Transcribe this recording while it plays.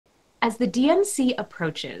As the DNC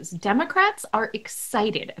approaches, Democrats are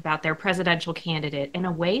excited about their presidential candidate in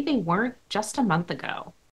a way they weren't just a month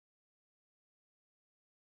ago.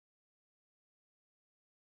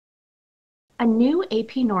 A new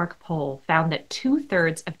AP-NORC poll found that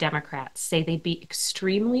 2/3 of Democrats say they'd be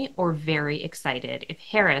extremely or very excited if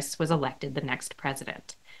Harris was elected the next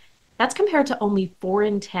president. That's compared to only 4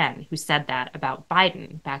 in 10 who said that about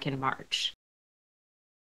Biden back in March.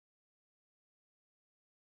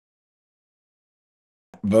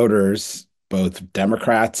 Voters, both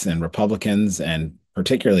Democrats and Republicans, and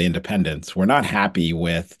particularly independents, were not happy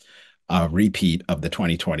with a repeat of the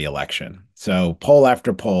 2020 election. So poll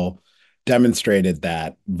after poll demonstrated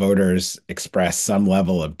that voters expressed some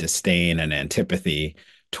level of disdain and antipathy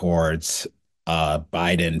towards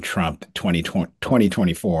Biden-Trump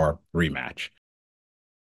 2024 rematch.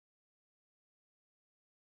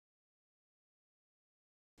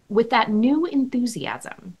 With that new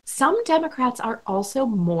enthusiasm, some Democrats are also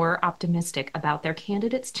more optimistic about their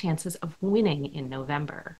candidate's chances of winning in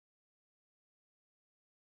November.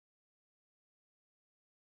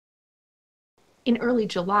 In early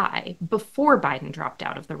July, before Biden dropped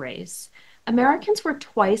out of the race, Americans were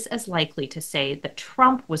twice as likely to say that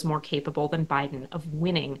Trump was more capable than Biden of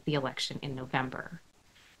winning the election in November.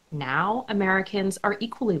 Now, Americans are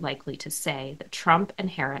equally likely to say that Trump and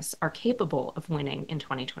Harris are capable of winning in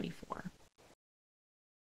 2024.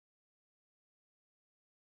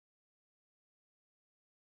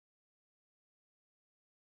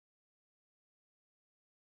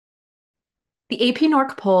 The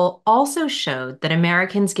AP-NORC poll also showed that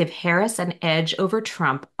Americans give Harris an edge over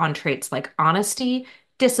Trump on traits like honesty,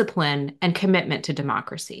 discipline, and commitment to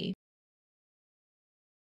democracy.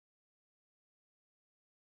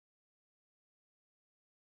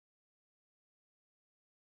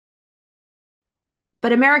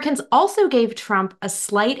 But Americans also gave Trump a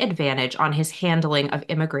slight advantage on his handling of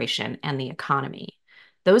immigration and the economy.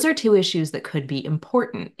 Those are two issues that could be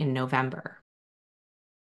important in November.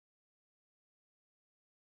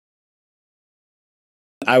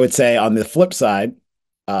 I would say on the flip side,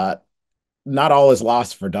 uh, not all is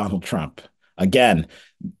lost for Donald Trump. Again,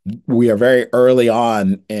 we are very early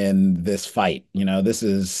on in this fight. This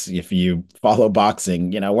is, if you follow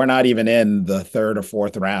boxing, we're not even in the third or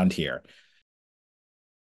fourth round here.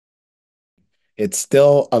 It's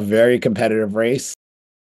still a very competitive race.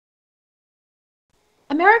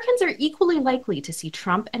 Americans are equally likely to see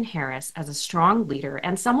Trump and Harris as a strong leader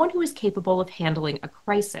and someone who is capable of handling a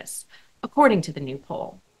crisis, according to the new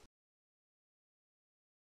poll.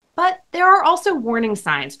 But there are also warning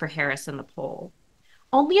signs for Harris in the poll.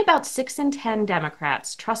 Only about 6 in 10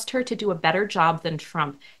 Democrats trust her to do a better job than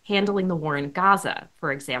Trump handling the war in Gaza,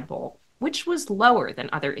 for example, which was lower than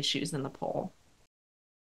other issues in the poll.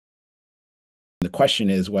 The question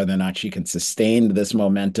is whether or not she can sustain this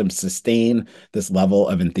momentum, sustain this level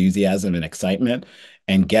of enthusiasm and excitement,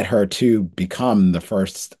 and get her to become the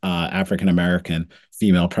first African-American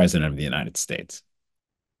female president of the United States.